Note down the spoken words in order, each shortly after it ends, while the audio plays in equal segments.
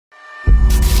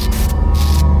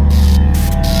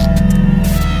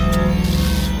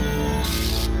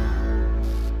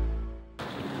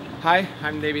Hi,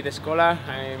 I'm David Escola.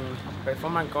 I'm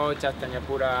performance coach at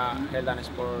Thanyapura Health and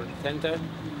Sport Center.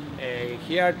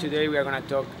 Here today we are going to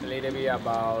talk a little bit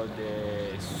about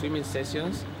the swimming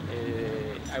sessions.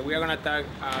 We are going to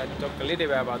talk a little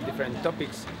bit about different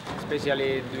topics,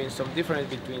 especially doing some difference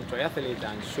between triathletes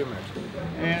and swimmers.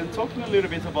 And talking a little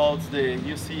bit about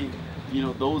you see,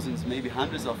 dozens, maybe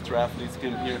hundreds of triathletes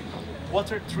come here. What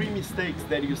are 3 mistakes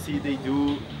that you see they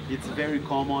do? It's very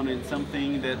common and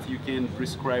something that you can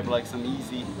prescribe like some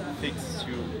easy fix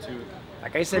to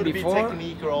like I said could before, be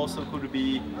technique or also could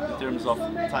be in terms of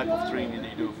type of training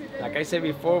they do. Like I said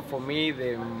before, for me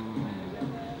the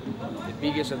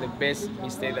biggest or the best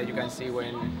mistake that you can see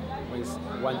when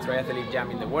one triathlete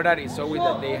jump in the water is always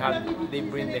that they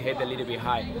bring the head a little bit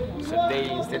high. So they,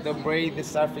 instead of break the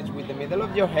surface with the middle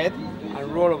of your head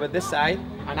and roll over the side,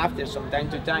 and after from time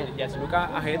to time just look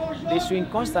ahead, they swing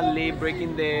constantly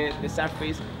breaking the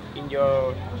surface in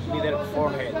your middle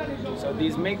forehead. So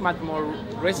this makes much more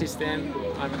resistant,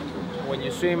 and when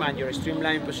you swim and your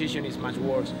streamline position is much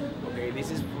worse. Okay, this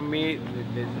is for me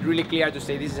really clear to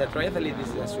say this is a triathlete, this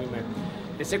is a swimmer.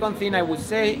 The second thing I would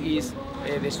say is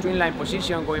the streamline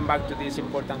position, going back to this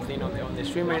important thing on the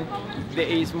swimmer,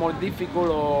 is more difficult,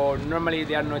 or normally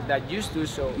they are not that used to,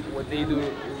 so what they do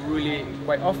really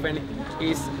quite often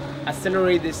is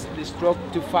accelerate the stroke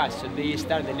too fast. So they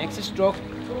start the next stroke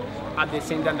at the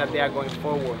same time that they are going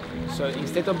forward. So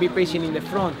instead of be patient in the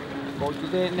front, go to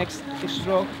the next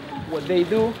stroke, what they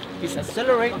do is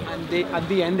accelerate, and at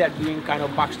the end they're doing kind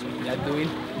of backstroke. They're doing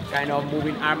kind of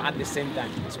moving arm at the same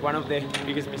time. It's one of the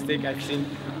biggest mistakes I've seen,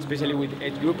 especially with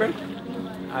edge grouper.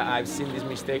 I've seen this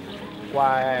mistake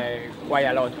quite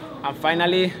a lot. And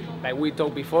finally, like we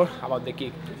talked before about the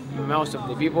kick, most of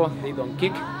the people, they don't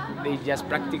kick, they just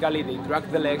practically they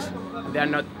drag the legs, and they are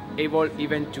not able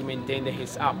even to maintain the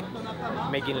hips up,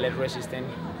 making less resistant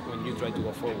when you try to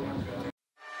go forward.